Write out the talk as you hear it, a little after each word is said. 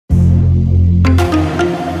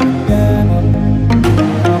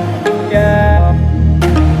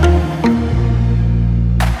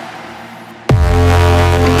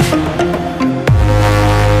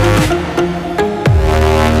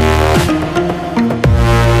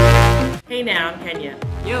I'm Kenya.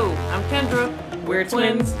 Yo, I'm Kendra. We're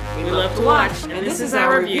twins. We love to watch, and this is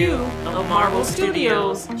our review of Marvel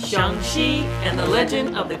Studios' Shang-Chi and the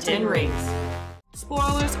Legend of the Ten Rings.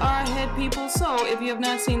 Spoilers are ahead, people, so if you have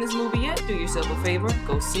not seen this movie yet, do yourself a favor,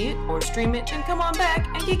 go see it or stream it, and come on back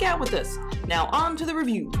and geek out with us. Now on to the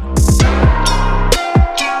review.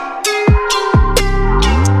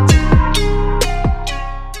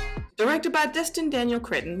 Directed by Destin Daniel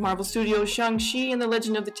Cretton, Marvel Studios' Shang-Chi and the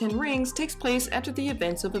Legend of the Ten Rings takes place after the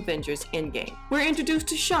events of Avengers Endgame. We're introduced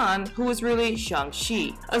to Shan, who is really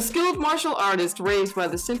Shang-Chi, a skilled martial artist raised by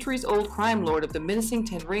the centuries-old crime lord of the menacing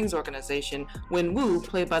Ten Rings organization, Wenwu,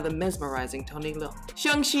 played by the mesmerizing Tony Leung.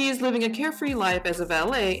 Shang-Chi is living a carefree life as a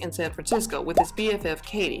valet in San Francisco with his BFF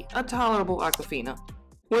Katie, a tolerable Aquafina,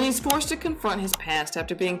 when he's forced to confront his past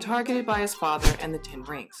after being targeted by his father and the Ten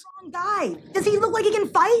Rings. Guy, does he look like he can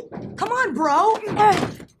fight? Come on, bro!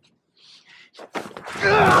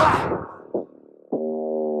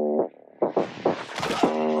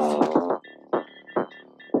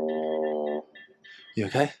 You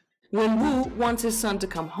okay? Wenwu wants his son to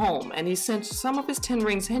come home, and he sent some of his Ten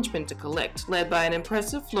Rings henchmen to collect, led by an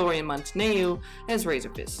impressive Florian Montaneu as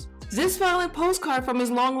Razorfist. This violent postcard from his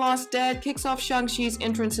long-lost dad kicks off Shang-Chi's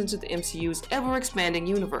entrance into the MCU's ever-expanding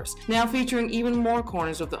universe, now featuring even more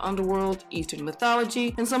corners of the underworld, Eastern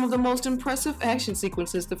mythology, and some of the most impressive action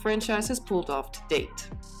sequences the franchise has pulled off to date.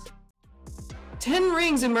 Ten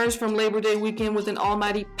Rings emerged from Labor Day weekend with an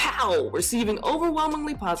almighty pow, receiving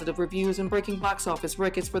overwhelmingly positive reviews and breaking box office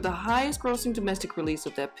records for the highest grossing domestic release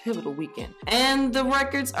of that pivotal weekend. And the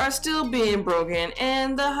records are still being broken,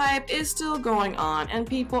 and the hype is still going on, and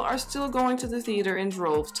people are still going to the theater in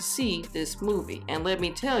droves to see this movie. And let me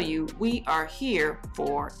tell you, we are here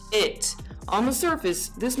for it. On the surface,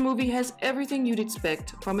 this movie has everything you'd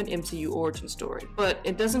expect from an MCU origin story, but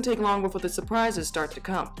it doesn't take long before the surprises start to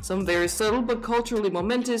come. Some very subtle but culturally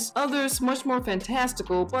momentous, others much more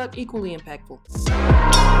fantastical but equally impactful.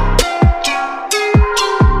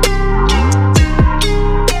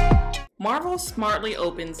 Marvel smartly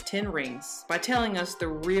opens Ten Rings by telling us the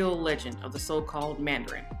real legend of the so-called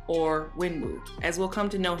Mandarin, or Wenwu, as we'll come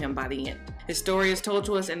to know him by the end. His story is told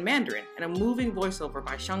to us in Mandarin and a moving voiceover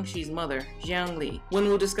by Shang-Chi's mother, Jiang Li.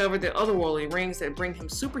 Wenwu discovered the otherworldly rings that bring him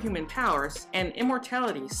superhuman powers and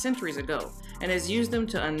immortality centuries ago, and has used them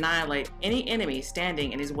to annihilate any enemy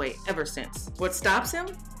standing in his way ever since. What stops him?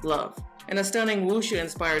 Love. In a stunning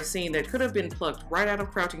wuxia-inspired scene that could have been plucked right out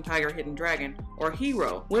of Crouching Tiger, Hidden Dragon, or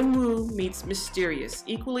Hero, Wenwu meets mysterious,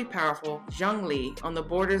 equally powerful Zhang Li on the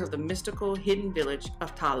borders of the mystical hidden village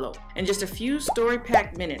of Ta Lo. In just a few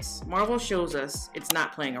story-packed minutes, Marvel shows us it's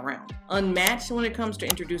not playing around. Unmatched when it comes to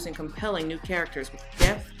introducing compelling new characters with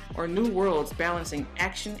depth or new worlds balancing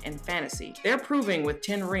action and fantasy, they're proving with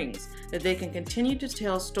Ten Rings that they can continue to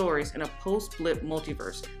tell stories in a post-blip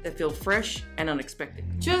multiverse that feel fresh and unexpected.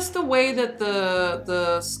 Just the way that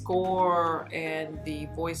the score and the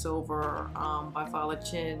voiceover by Fala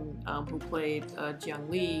Chin, who played Jiang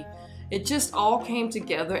Li, it just all came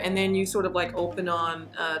together, and then you sort of like open on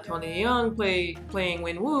Tony Leung playing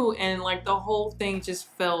Wenwu, and like the whole thing just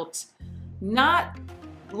felt not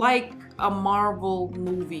like a Marvel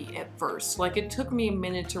movie at first. Like, it took me a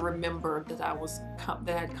minute to remember that I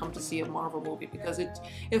had come to see a Marvel movie, because it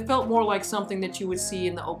felt more like something that you would see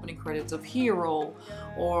in the opening credits of Hero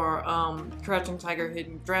or Crouching Tiger,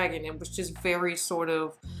 Hidden Dragon. It was just very sort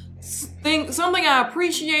of something I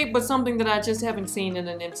appreciate, but something that I just haven't seen in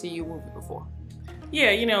an MCU movie before.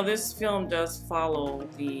 Yeah, you know, this film does follow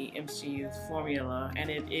the MCU's formula, and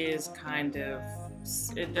it is kind of,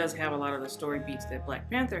 it does have a lot of the story beats that Black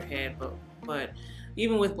Panther had, but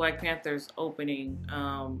even with Black Panther's opening,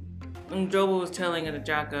 N'Jobu was telling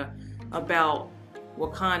N'Jaka about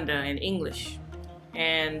Wakanda in English,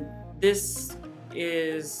 and this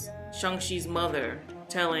is Shang-Chi's mother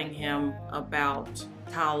telling him about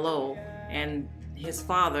Ta Lo and his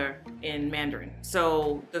father in Mandarin.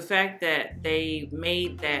 So the fact that they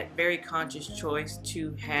made that very conscious choice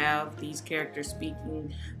to have these characters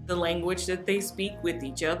speaking the language that they speak with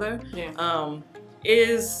each other,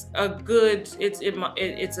 is a good,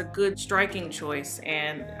 it's a good striking choice,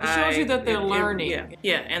 and it shows you that they're learning.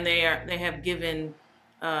 And they have given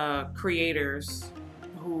creators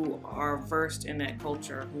who are versed in that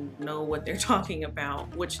culture, who know what they're talking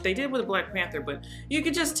about, which they did with Black Panther, but you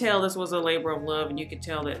could just tell this was a labor of love, and you could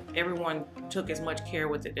tell that everyone took as much care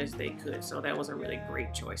with it as they could, so that was a really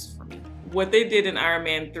great choice for me. What they did in Iron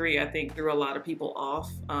Man 3, I think, threw a lot of people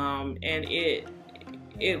off, and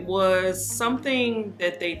It was something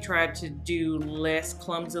that they tried to do less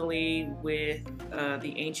clumsily with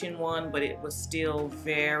the Ancient One, but it was still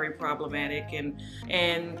very problematic.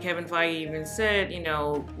 And Kevin Feige even said, you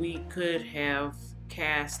know, we could have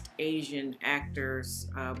cast Asian actors,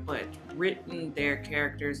 but written their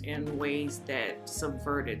characters in ways that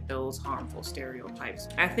subverted those harmful stereotypes.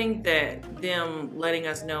 I think that them letting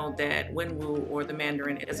us know that Wenwu, or the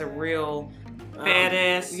Mandarin, is a real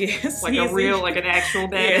badass. Yes, like an actual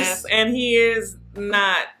badass. Yes, and he is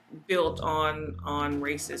not built on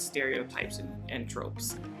racist stereotypes and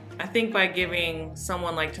tropes. I think by giving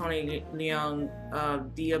someone like Tony Leung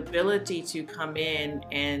the ability to come in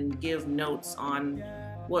and give notes on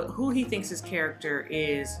who he thinks his character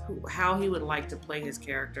is, how he would like to play his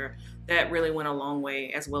character, that really went a long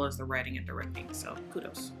way, as well as the writing and directing. So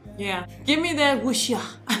kudos. Yeah, give me that wuxia.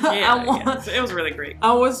 Yeah, so it was really great.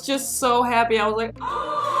 I was just so happy. I was like,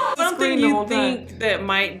 oh, something you think that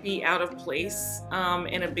might be out of place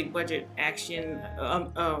in a big budget action,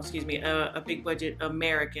 a big budget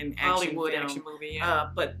American action Hollywood film. action movie. Yeah.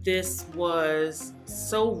 But this was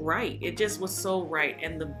so right. It just was so right,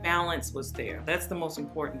 and the balance was there. That's the most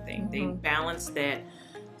important thing. They balanced that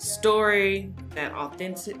story, that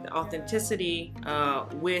authenticity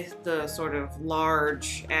with the sort of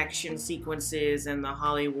large action sequences and the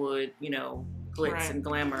Hollywood, you know, glitz and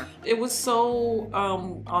glamour. It was so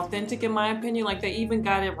authentic, in my opinion. Like, they even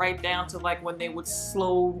got it right down to like when they would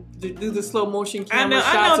do the slow motion camera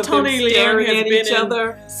shots of them staring at each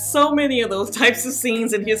other. So many of those types of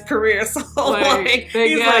scenes in his career. So like,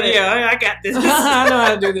 he's like, yeah, I got this. I know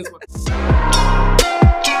how to do this one.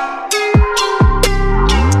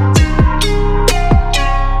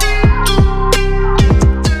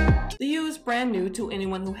 Brand new to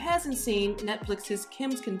anyone who hasn't seen Netflix's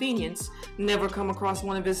Kim's Convenience, never come across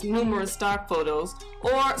one of his numerous stock photos,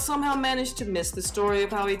 or somehow managed to miss the story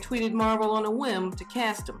of how he tweeted Marvel on a whim to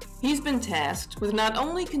cast him. He's been tasked with not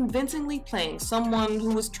only convincingly playing someone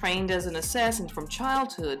who was trained as an assassin from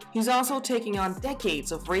childhood, he's also taking on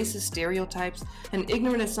decades of racist stereotypes and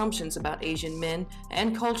ignorant assumptions about Asian men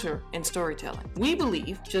and culture and storytelling. We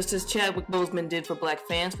believe, just as Chadwick Boseman did for black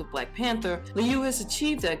fans with Black Panther, Liu has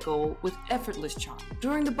achieved that goal with effortless charm.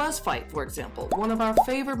 During the bus fight, for example, one of our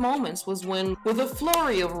favorite moments was when, with a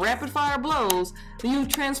flurry of rapid-fire blows, Liu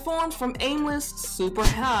transformed from aimless, super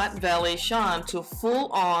hot valet Shan to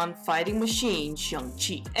full-on fighting machine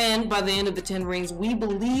Shang-Chi. And by the end of the 10 Rings, we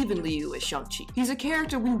believe in Liu as Shang-Chi. He's a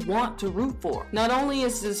character we want to root for. Not only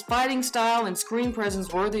is his fighting style and screen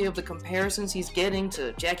presence worthy of the comparisons he's getting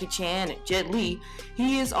to Jackie Chan and Jet Li,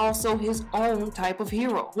 he is also his own type of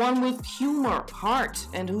hero. One with humor, heart,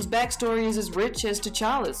 and whose backstory is as rich as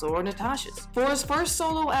T'Challa's or Natasha's. For his first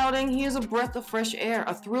solo outing, he is a breath of fresh air,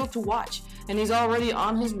 a thrill to watch, and he's already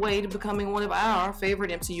on his way to becoming one of our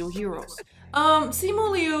favorite MCU heroes.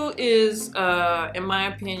 Simu Liu is, in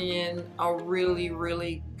my opinion, a really,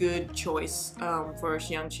 really good choice for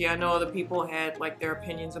Shang-Chi. I know other people had like their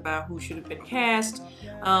opinions about who should have been cast,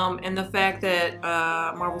 and the fact that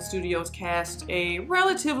Marvel Studios cast a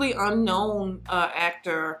relatively unknown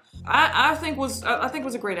actor, I think was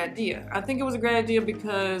a great idea. I think it was a great idea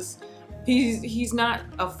because he's not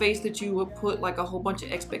a face that you would put like a whole bunch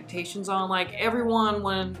of expectations on. Like everyone,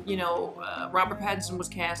 when you know Robert Pattinson was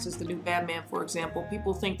cast as the new Batman, for example,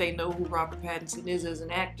 people think they know who Robert Pattinson is as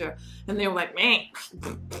an actor, and they were like, man,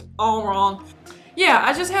 all wrong. Yeah,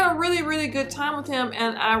 I just had a really, really good time with him,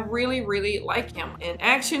 and I really, really like him. In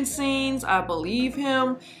action scenes, I believe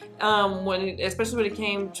him. Especially when it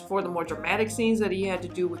came for the more dramatic scenes that he had to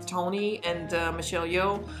do with Tony and Michelle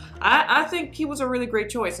Yeoh, I think he was a really great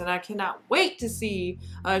choice, and I cannot wait to see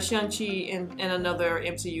Shang-Chi in another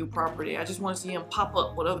MCU property. I just want to see him pop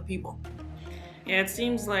up with other people. Yeah, it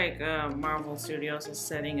seems like Marvel Studios is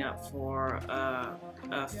setting up for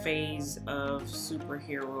a phase of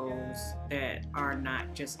superheroes that are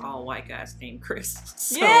not just all white guys named Chris.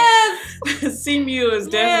 So, yes! Simu is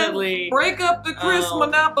definitely break up the Chris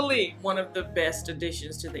monopoly. One of the best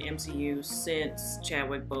additions to the MCU since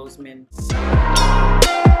Chadwick Boseman.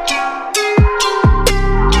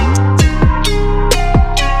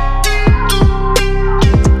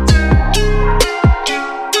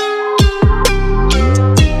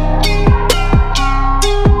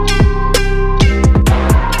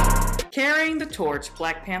 Torch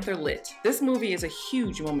Black Panther lit. This movie is a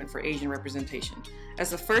huge moment for Asian representation, as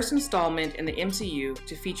the first installment in the MCU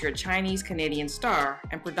to feature a Chinese-Canadian star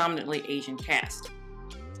and predominantly Asian cast.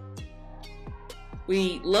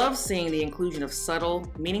 We love seeing the inclusion of subtle,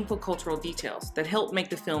 meaningful cultural details that help make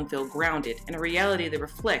the film feel grounded in a reality that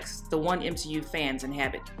reflects the one MCU fans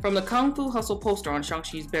inhabit. From the Kung Fu Hustle poster on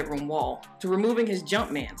Shang-Chi's bedroom wall, to removing his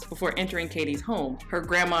Jumpmans before entering Katie's home, her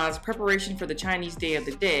grandma's preparation for the Chinese Day of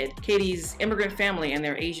the Dead, Katie's immigrant family and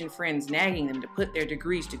their Asian friends nagging them to put their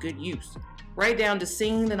degrees to good use, right down to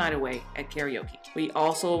singing the night away at karaoke. We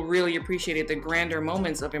also really appreciated the grander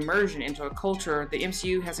moments of immersion into a culture the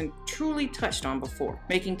MCU hasn't truly touched on before,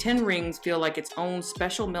 making Ten Rings feel like its own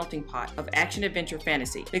special melting pot of action-adventure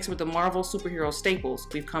fantasy, mixed with the Marvel superhero staples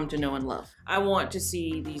we've come to know and love. I want to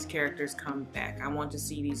see these characters come back. I want to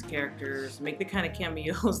see these characters make the kind of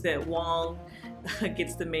cameos that Wong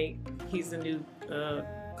gets to make. He's the new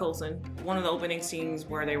Coulson. One of the opening scenes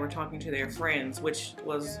where they were talking to their friends, which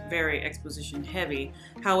was very exposition heavy.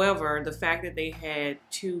 However, the fact that they had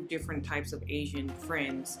two different types of Asian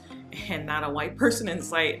friends and not a white person in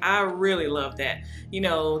sight, I really love that. You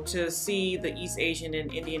know, to see the East Asian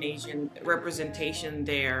and Indian Asian representation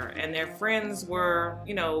there, and their friends were,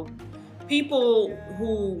 you know, people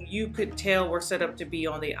who you could tell were set up to be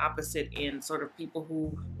on the opposite end, sort of people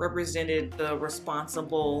who represented the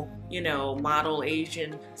responsible, you know, model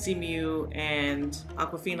Asian, Simu and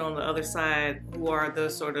Awkwafina on the other side, who are the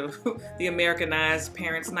sort of the Americanized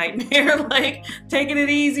parents' nightmare, like taking it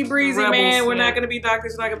easy breezy, rebels, man. We're not going to be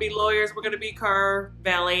doctors, we're not going to be lawyers, we're going to be car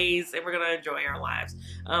valets, and we're going to enjoy our lives.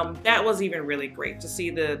 That was even really great to see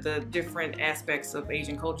the different aspects of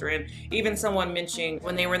Asian culture. And even someone mentioning,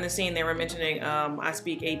 when they were in the scene, they were mentioning I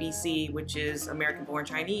speak ABC, which is American Born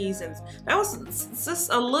Chinese, and that was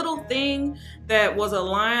just a little thing that was a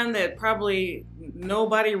line that probably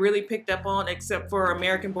nobody really picked up on except for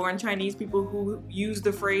American Born Chinese people who use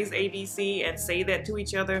the phrase ABC and say that to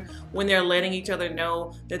each other when they're letting each other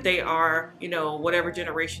know that they are, you know, whatever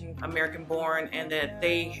generation American born, and that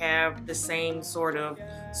they have the same sort of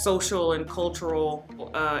social and cultural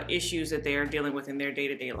issues that they are dealing with in their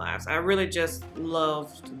day-to-day lives. I really just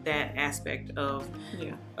loved that aspect of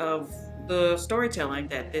the storytelling,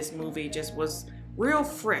 that this movie just was real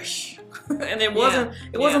fresh and it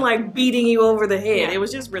wasn't like beating you over the head. It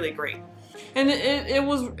was just really great. And it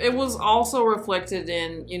was also reflected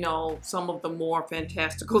in, you know, some of the more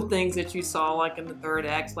fantastical things that you saw, like in the third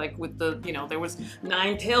act, like with the, you know, there was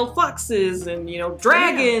nine-tailed foxes and, you know,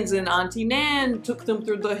 dragons, and Auntie Nan took them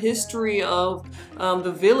through the history of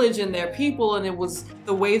the village and their people, and it was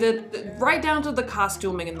the way that, right down to the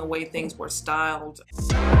costuming and the way things were styled.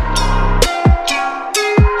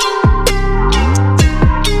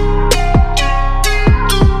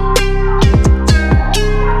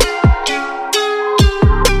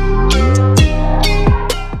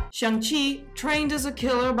 Shang-Chi, trained as a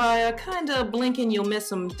killer by a kinda blink and you'll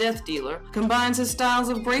miss him death dealer, combines his styles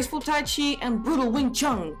of graceful Tai Chi and brutal Wing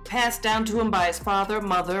Chun, passed down to him by his father,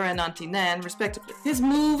 mother, and Auntie Nan, respectively. His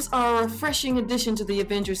moves are a refreshing addition to the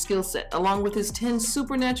Avengers skill set, along with his 10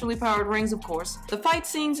 supernaturally powered rings, of course. The fight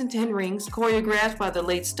scenes in 10 Rings, choreographed by the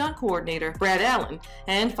late stunt coordinator Brad Allen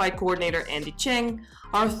and fight coordinator Andy Cheng,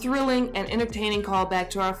 are thrilling and entertaining callback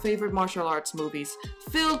to our favorite martial arts movies,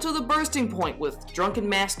 filled to the bursting point with drunken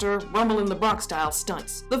master, rumble in the Bronx style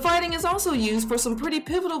stunts. The fighting is also used for some pretty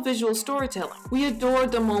pivotal visual storytelling. We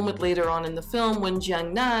adored the moment later on in the film when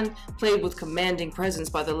Jiang Nan, played with commanding presence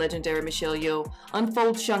by the legendary Michelle Yeoh,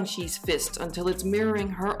 unfolds Shang-Chi's fist until it's mirroring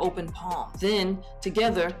her open palm. Then,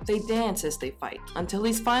 together, they dance as they fight, until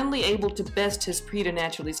he's finally able to best his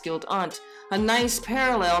preternaturally skilled aunt, a nice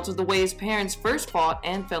parallel to the way his parents first fought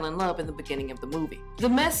and fell in love in the beginning of the movie. The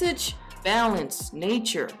message, balance,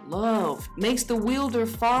 nature, love, makes the wielder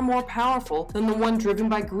far more powerful than the one driven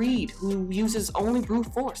by greed, who uses only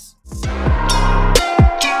brute force.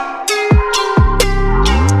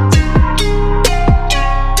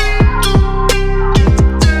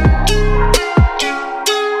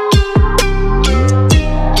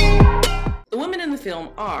 Film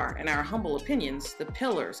are, in our humble opinions, the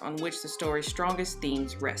pillars on which the story's strongest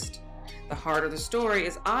themes rest. The heart of the story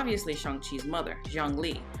is obviously Shang-Chi's mother, Zhang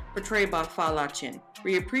Li, portrayed by Fa La Chin.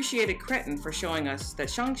 We appreciated Cretin for showing us that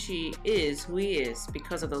Shang-Chi is who he is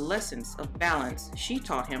because of the lessons of balance she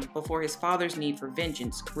taught him before his father's need for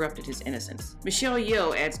vengeance corrupted his innocence. Michelle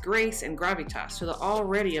Yeoh adds grace and gravitas to the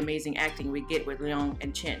already amazing acting we get with Leung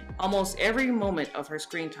and Chen. Almost every moment of her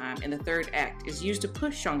screen time in the third act is used to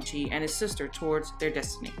push Shang-Chi and his sister towards their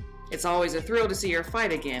destiny. It's always a thrill to see her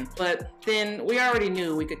fight again, but then we already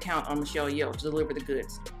knew we could count on Michelle Yeoh to deliver the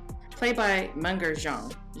goods. Played by Meng'er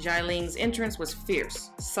Zhang, Ling's entrance was fierce,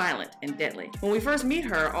 silent, and deadly. When we first meet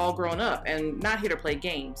her, all grown up and not here to play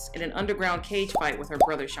games, in an underground cage fight with her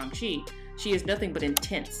brother Shang-Chi, she is nothing but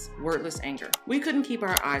intense, wordless anger. We couldn't keep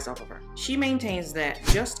our eyes off of her. She maintains that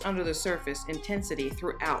just under the surface intensity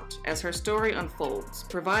throughout as her story unfolds,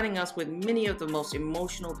 providing us with many of the most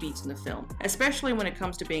emotional beats in the film, especially when it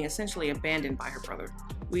comes to being essentially abandoned by her brother.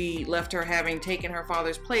 We left her having taken her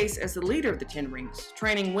father's place as the leader of the Ten Rings,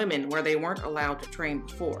 training women where they weren't allowed to train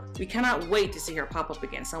before. We cannot wait to see her pop up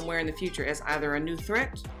again somewhere in the future as either a new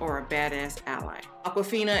threat or a badass ally.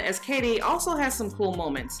 Awkwafina as Katie also has some cool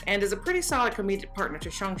moments and is a pretty solid comedic partner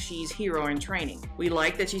to Shang-Chi's hero in training. We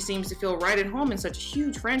like that she seems to feel right at home in such a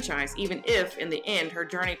huge franchise, even if, in the end, her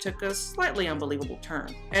journey took a slightly unbelievable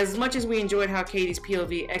turn. As much as we enjoyed how Katie's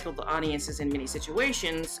POV echoed the audiences in many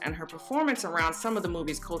situations, and her performance around some of the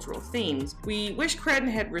movie's cultural themes, we wish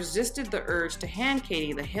Credden had resisted the urge to hand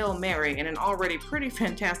Katie the Hail Mary in an already pretty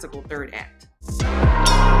fantastical third act.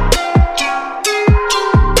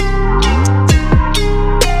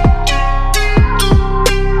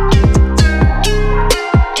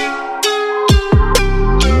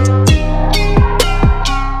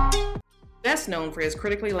 Best known for his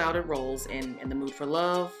critically lauded roles in the Mood for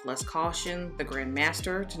Love, Lust Caution, The Grand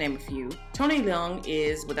Master, to name a few, Tony Leung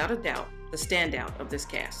is, without a doubt, the standout of this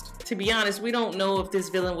cast. To be honest, we don't know if this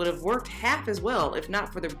villain would have worked half as well if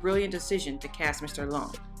not for the brilliant decision to cast Mr.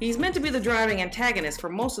 Leung. He's meant to be the driving antagonist for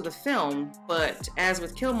most of the film, but as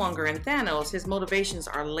with Killmonger and Thanos, his motivations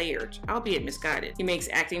are layered, albeit misguided. He makes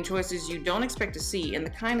acting choices you don't expect to see in the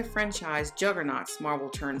kind of franchise juggernauts Marvel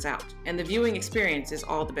turns out, and the viewing experience is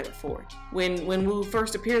all the better for it. When Wu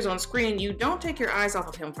first appears on screen, you don't take your eyes off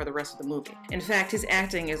of him for the rest of the movie. In fact, his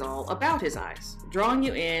acting is all about his eyes, drawing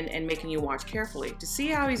you in and making you watch carefully to see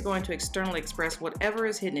how he's going to externally express whatever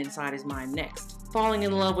is hidden inside his mind next. Falling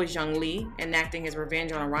in love with Zhang Li, enacting his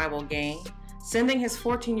revenge on a rival gang, sending his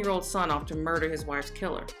 14-year-old son off to murder his wife's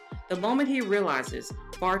killer. The moment he realizes,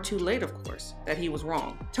 far too late of course, that he was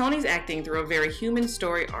wrong. Tony's acting through a very human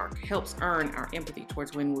story arc helps earn our empathy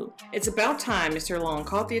towards Wenwu. It's about time Mr. Leung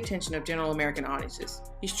caught the attention of general American audiences.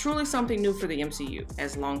 He's truly something new for the MCU.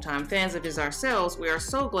 As longtime fans of his ourselves, we are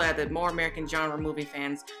so glad that more American genre movie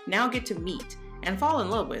fans now get to meet and fall in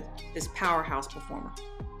love with this powerhouse performer.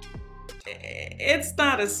 It's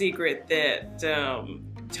not a secret that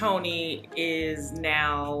Tony is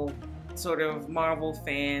now sort of Marvel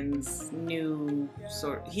fans' new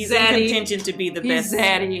sort. He's in contention to be the best,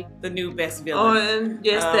 the new best villain. Oh, and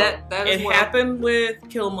yes, that is it happened with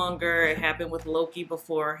Killmonger. It happened with Loki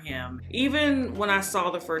before him. Even when I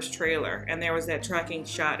saw the first trailer and there was that tracking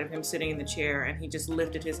shot of him sitting in the chair and he just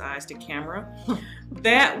lifted his eyes to camera,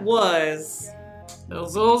 that was.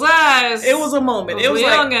 Those eyes. It was a moment. Those it was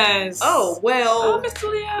Leung like, eyes. Oh well. Oh, Mr.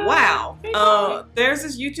 Leung. Wow. There's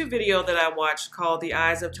this YouTube video that I watched called "The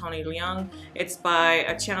Eyes of Tony Leung." It's by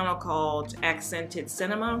a channel called Accented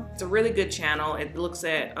Cinema. It's a really good channel. It looks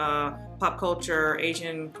at pop culture,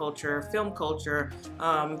 Asian culture, film culture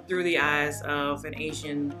through the eyes of an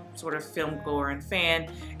Asian sort of film goer and fan.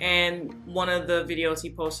 And one of the videos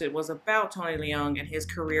he posted was about Tony Leung and his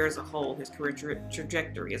career as a whole, his career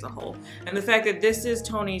trajectory as a whole. And the fact that this is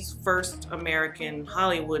Tony's first American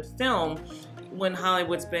Hollywood film, when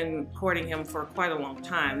Hollywood's been courting him for quite a long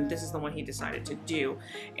time. This is the one he decided to do.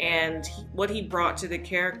 And what he brought to the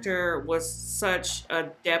character was such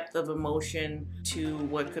a depth of emotion to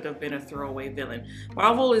what could have been a throwaway villain.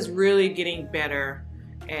 Marvel is really getting better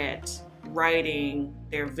at writing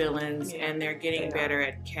their villains, and they're getting better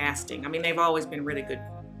at casting. I mean, they've always been really good.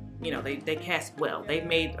 You know, they cast well. They've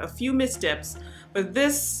made a few missteps, but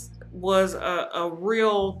this was a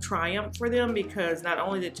real triumph for them, because not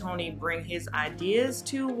only did Tony bring his ideas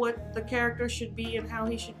to what the character should be and how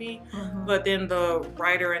he should be, but then the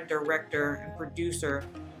writer and director and producer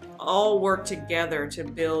all worked together to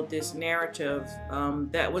build this narrative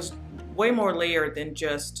that was way more layered than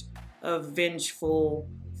just a vengeful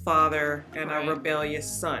father and a rebellious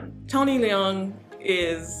son. Tony Leung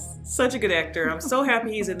is such a good actor. I'm so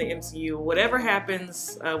happy he's in the MCU. Whatever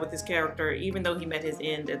happens with his character, even though he met his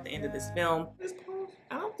end at the end of this film,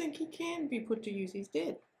 I don't think he can be put to use. He's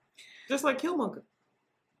dead. Just like Killmonger.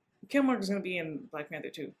 Killmonger's gonna be in Black Panther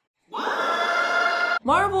 2.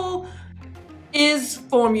 Marvel is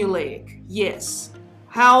formulaic, yes.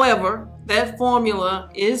 However, that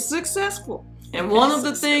formula is successful. And one of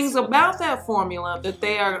the things about that formula that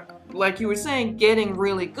they are, like you were saying, getting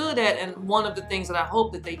really good at, and one of the things that I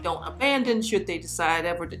hope that they don't abandon should they decide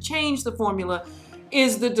ever to change the formula,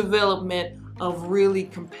 is the development of really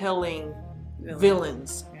compelling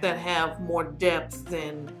villains that have more depth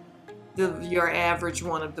than your average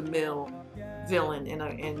run-of-the-mill villain in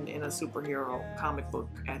a superhero comic book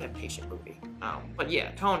adaptation movie. But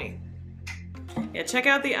yeah, Tony. Yeah, check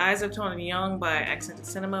out The Eyes of Tony Leung by Accented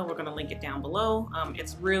Cinema. We're going to link it down below.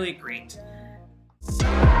 It's really great.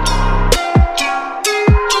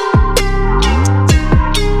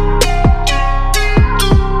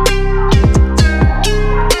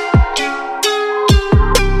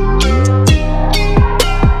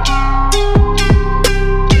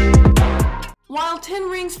 While 10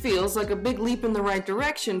 Rings feels like a big leap in the right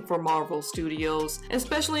direction for Marvel Studios,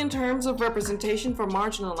 especially in terms of representation for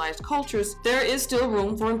marginalized cultures, there is still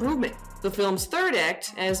room for improvement. The film's third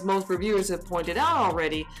act, as most reviewers have pointed out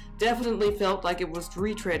already, definitely felt like it was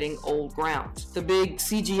retreading old ground. The big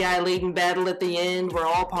CGI-laden battle at the end, where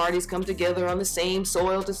all parties come together on the same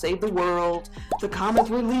soil to save the world, the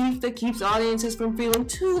comic relief that keeps audiences from feeling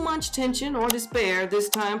too much tension or despair, this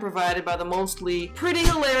time provided by the mostly pretty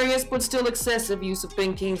hilarious but still excessive use of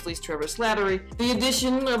Ben Kingsley's Trevor Slattery. The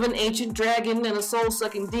addition of an ancient dragon and a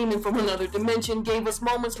soul-sucking demon from another dimension gave us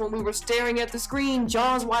moments when we were staring at the screen,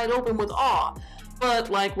 jaws wide open with awe.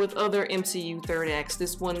 But like with other MCU third acts,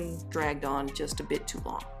 this one dragged on just a bit too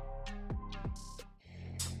long.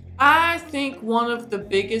 I think one of the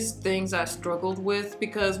biggest things I struggled with,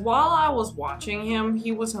 because while I was watching him,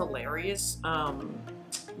 he was hilarious.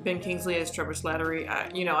 Ben Kingsley as Trevor Slattery.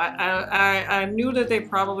 I knew that they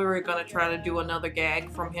probably were going to try to do another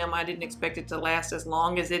gag from him. I didn't expect it to last as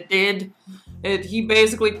long as it did. He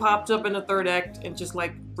basically popped up in the third act and just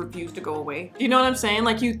like refused to go away. You know what I'm saying?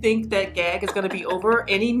 Like you think that gag is going to be over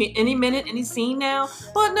any minute, any scene now,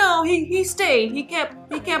 but no, he stayed. He kept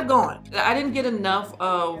going. I didn't get enough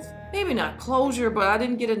of, maybe not closure, but I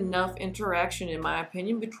didn't get enough interaction, in my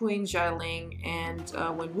opinion, between Xialing and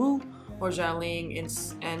Wenwu, or Xialing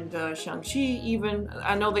and Shang-Chi even.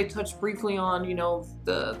 I know they touched briefly on, you know,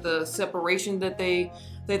 the separation that they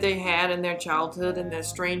had in their childhood and the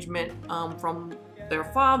estrangement from their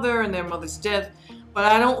father and their mother's death, but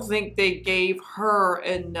I don't think they gave her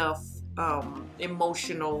enough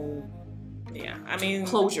emotional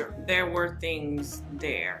closure. There were things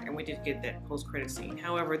there, and we did get that post-credit scene.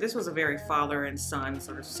 However, this was a very father and son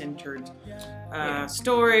sort of centered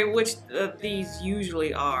story, which these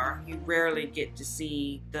usually are. You rarely get to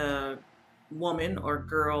see the woman or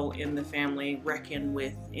girl in the family reckon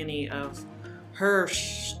with any of her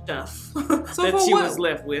stuff that she was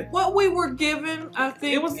left with. What we were given, I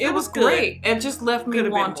think it was great. It just left me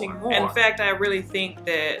wanting more. In fact, I really think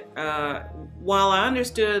that while I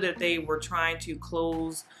understood that they were trying to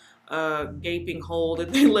close a gaping hole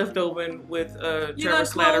that they left open with Trevor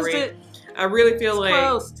Slattery, I really feel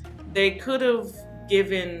like they could have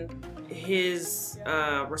given his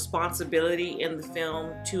responsibility in the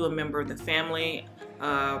film to a member of the family.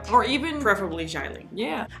 Or even preferably Xialing.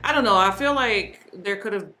 Yeah. I don't know. I feel like there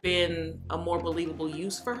could have been a more believable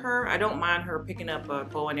use for her. I don't mind her picking up a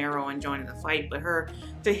bow and arrow and joining the fight, but her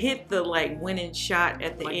to hit the like winning shot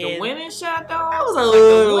at the end. The winning shot, though. That was a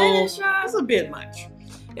little. Winning shot. That's a bit much.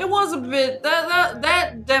 It was a bit.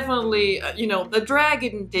 That definitely. You know, the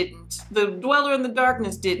dragon didn't. The Dweller in the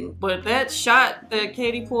Darkness didn't. But that shot that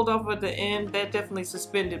Katie pulled off at the end, that definitely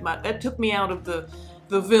suspended my. That took me out of the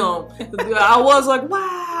film. I was like,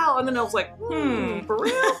 wow, and then I was like, for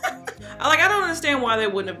real? I don't understand why they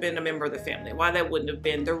wouldn't have been a member of the family. Why that wouldn't have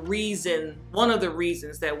been the reason, one of the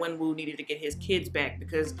reasons that Wenwu needed to get his kids back,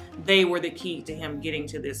 because they were the key to him getting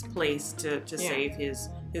to this place to save his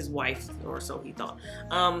wife, or so he thought.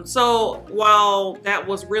 So while that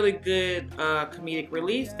was really good comedic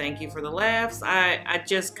relief, thank you for the laughs, I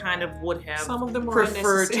just kind of would have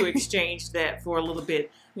preferred to exchange that for a little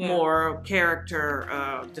bit more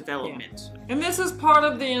character development. And this is part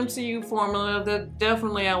of the MCU formula that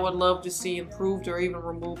definitely I would love to see improved or even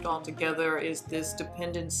removed altogether, is this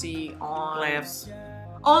dependency on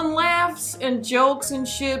laughs and jokes and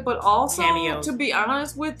shit, but also cameos. To be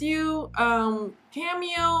honest with you,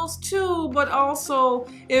 cameos too, but also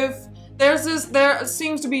if there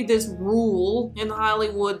seems to be this rule in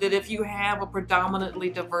Hollywood that if you have a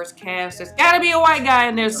predominantly diverse cast, there's gotta be a white guy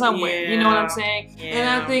in there somewhere. You know what I'm saying? Yeah.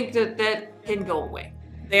 And I think that can go away.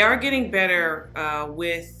 They are getting better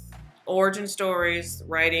with origin stories,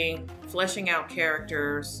 writing, fleshing out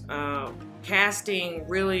characters, casting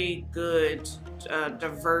really good,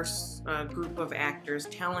 diverse group of actors,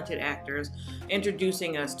 talented actors,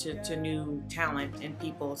 introducing us to new talent and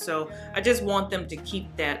people. So I just want them to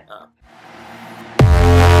keep that up.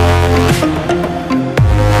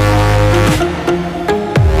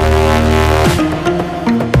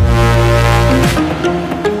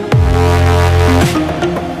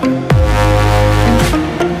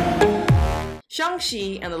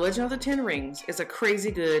 Shang-Chi and the Legend of the Ten Rings is a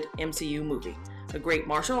crazy good MCU movie, a great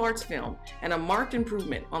martial arts film, and a marked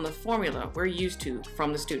improvement on the formula we're used to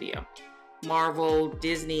from the studio. Marvel,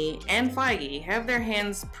 Disney, and Feige have their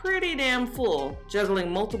hands pretty damn full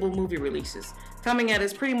juggling multiple movie releases, coming at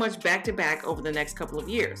us pretty much back-to-back over the next couple of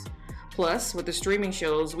years. Plus, with the streaming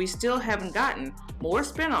shows, we still haven't gotten more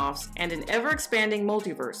spin-offs and an ever-expanding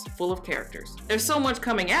multiverse full of characters. There's so much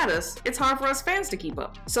coming at us, it's hard for us fans to keep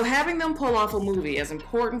up. So having them pull off a movie as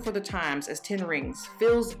important for the times as Ten Rings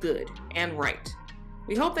feels good and right.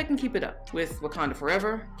 We hope they can keep it up with Wakanda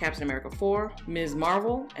Forever, Captain America 4, Ms.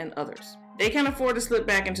 Marvel, and others. They can't afford to slip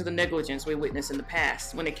back into the negligence we witnessed in the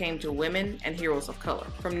past when it came to women and heroes of color.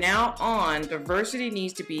 From now on, diversity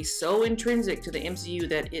needs to be so intrinsic to the MCU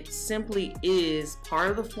that it simply is part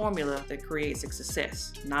of the formula that creates a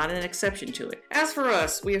success, not an exception to it. As for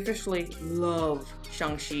us, we officially love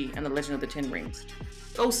Shang-Chi and the Legend of the Ten Rings.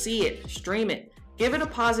 Go see it, stream it, give it a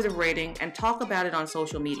positive rating, and talk about it on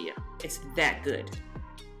social media. It's that good.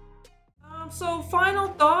 So final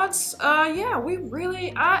thoughts, yeah, we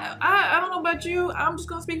really, I don't know about you, I'm just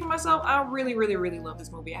gonna speak for myself. I really love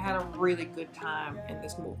this movie. I had a really good time in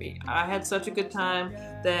this movie. I had such a good time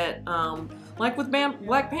that, like with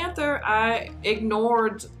Black Panther, I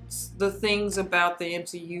ignored the things about the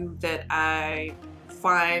MCU that I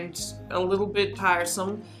find a little bit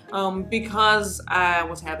tiresome, because I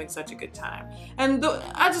was having such a good time. And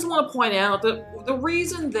I just want to point out that the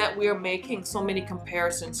reason that we are making so many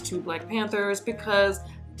comparisons to Black Panther is because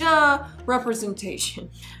representation,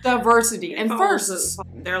 diversity, and first.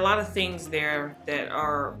 There are a lot of things there that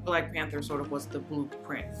are Black Panther sort of was the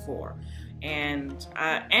blueprint for. And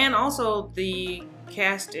also the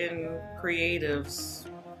cast and creatives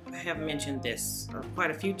have mentioned this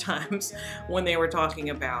quite a few times when they were talking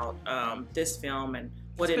about this film and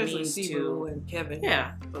what especially it means Simu to and Kevin,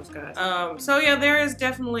 yeah, those guys. So yeah, there is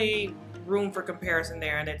definitely room for comparison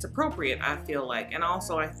there, and it's appropriate, I feel like. And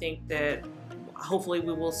also, I think that hopefully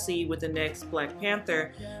we will see with the next Black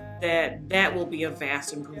Panther that will be a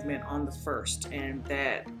vast improvement on the first, and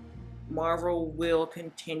that Marvel will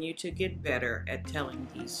continue to get better at telling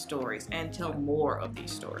these stories and tell more of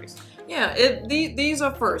these stories. Yeah, these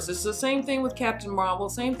are first. It's the same thing with Captain Marvel,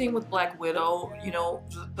 same thing with Black Widow, you know,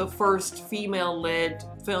 the first female-led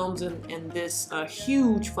films in this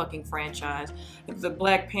huge fucking franchise. The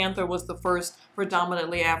Black Panther was the first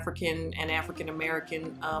predominantly African and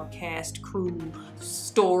African-American cast, crew,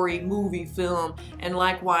 story, movie film, and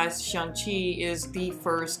likewise Shang-Chi is the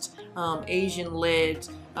first Asian-led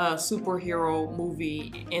superhero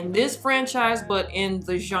movie in this franchise, but in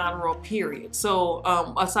the genre period. So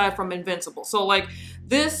aside from Invincible, so like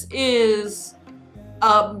this is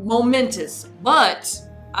momentous, but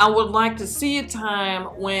I would like to see a time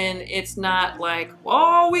when it's not like,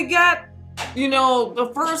 oh, we got, you know,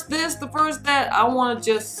 the first this, the first that. I want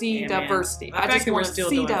to just see diversity. I just want to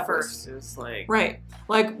see diversity. Is like right,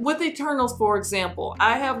 like with Eternals, for example.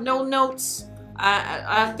 I have no notes.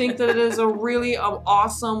 I think that it is a really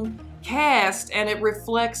awesome cast, and it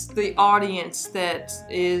reflects the audience that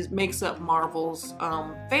makes up Marvel's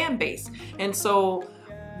fan base. And so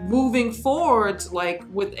moving forward, like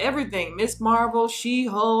with everything, Miss Marvel,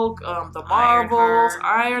 She-Hulk, the Marvels,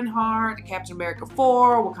 Ironheart, Captain America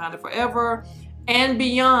 4, Wakanda Forever, and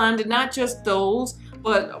beyond, not just those,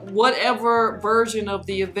 but whatever version of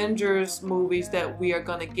the Avengers movies that we are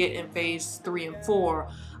going to get in phase 3 and 4,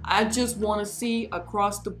 I just want to see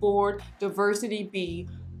across the board diversity be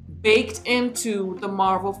baked into the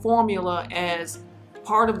Marvel formula as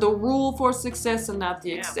part of the rule for success and not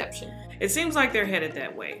the exception. It seems like they're headed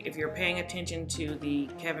that way. If you're paying attention to the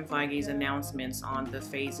Kevin Feige's announcements on the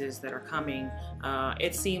phases that are coming,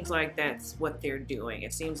 it seems like that's what they're doing.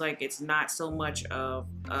 It seems like it's not so much of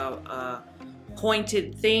a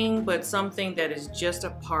pointed thing, but something that is just a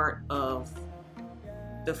part of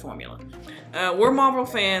the formula. We're Marvel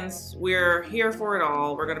fans. We're here for it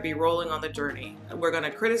all. We're going to be rolling on the journey. We're going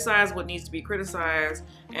to criticize what needs to be criticized,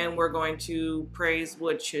 and we're going to praise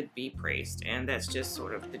what should be praised. And that's just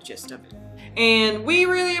sort of the gist of it. And we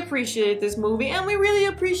really appreciate this movie, and we really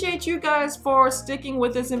appreciate you guys for sticking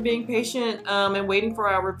with us and being patient and waiting for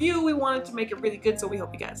our review. We wanted to make it really good, so we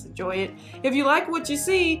hope you guys enjoy it. If you like what you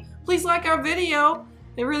see, please like our video.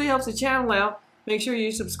 It really helps the channel out. Make sure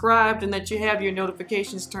you're subscribed and that you have your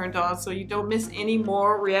notifications turned on so you don't miss any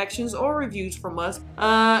more reactions or reviews from us.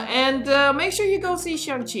 And make sure you go see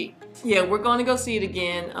Shang-Chi. Yeah, we're going to go see it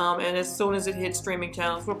again. And as soon as it hits streaming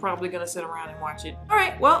channels, we're probably going to sit around and watch it. All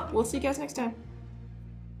right, well, we'll see you guys next time.